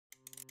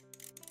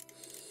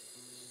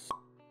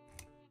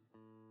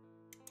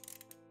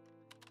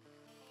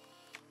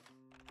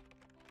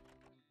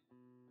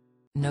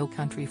No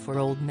Country for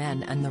Old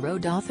Men and The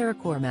Road author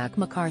Cormac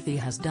McCarthy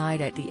has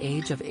died at the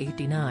age of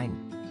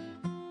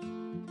 89.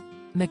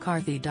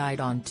 McCarthy died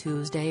on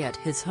Tuesday at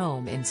his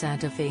home in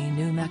Santa Fe,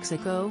 New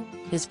Mexico,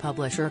 his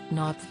publisher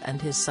Knopf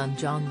and his son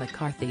John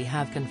McCarthy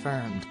have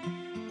confirmed.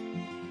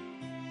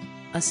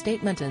 A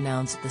statement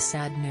announced the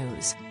sad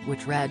news,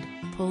 which read,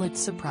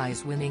 Pulitzer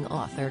Prize-winning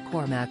author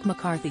Cormac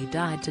McCarthy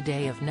died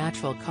today of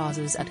natural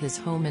causes at his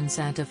home in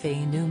Santa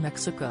Fe, New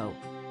Mexico.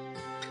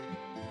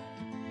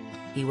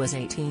 He was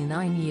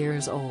 89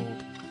 years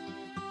old.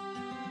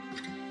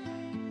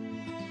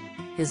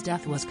 His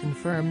death was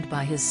confirmed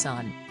by his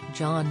son,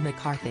 John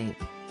McCarthy.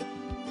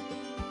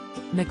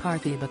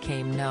 McCarthy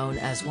became known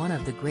as one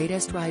of the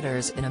greatest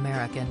writers in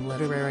American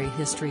literary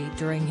history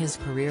during his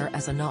career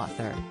as an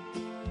author.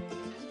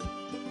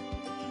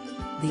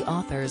 The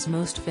author's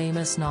most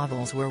famous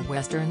novels were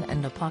Western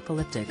and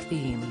apocalyptic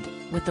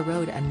themed, with The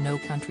Road and No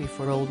Country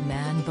for Old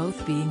Men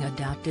both being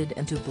adapted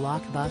into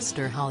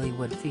blockbuster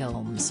Hollywood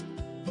films.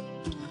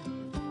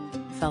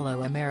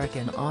 Fellow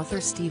American author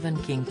Stephen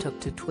King took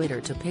to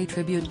Twitter to pay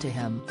tribute to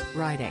him,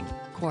 writing,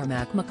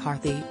 Cormac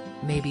McCarthy,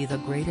 maybe the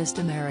greatest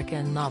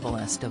American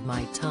novelist of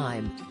my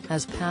time,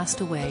 has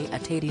passed away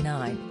at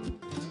 89.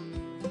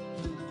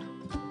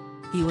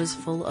 He was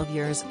full of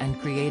years and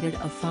created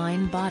a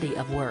fine body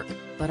of work,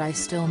 but I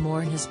still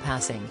mourn his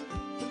passing.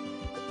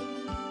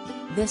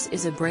 This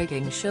is a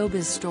breaking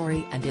showbiz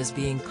story and is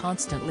being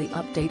constantly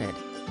updated.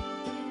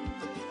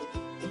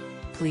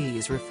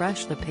 Please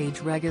refresh the page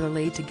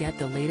regularly to get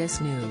the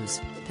latest news,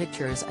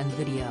 pictures and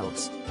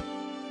videos.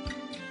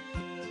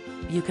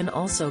 You can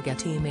also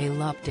get email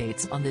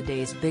updates on the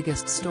day's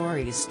biggest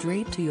stories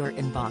straight to your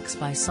inbox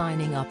by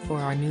signing up for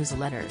our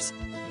newsletters.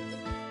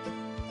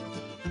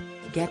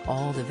 Get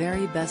all the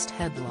very best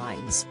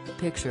headlines,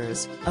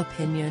 pictures,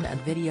 opinion and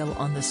video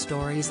on the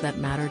stories that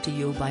matter to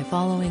you by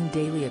following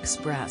Daily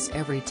Express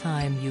every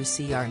time you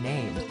see our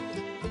name.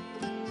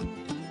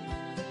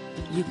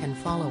 You can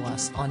follow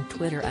us on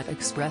Twitter at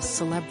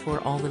ExpressCeleb for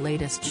all the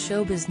latest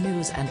showbiz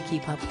news and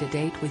keep up to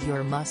date with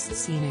your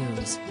must-see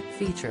news,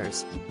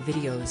 features,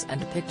 videos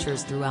and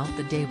pictures throughout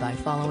the day by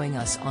following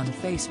us on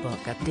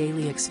Facebook at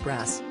Daily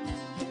Express.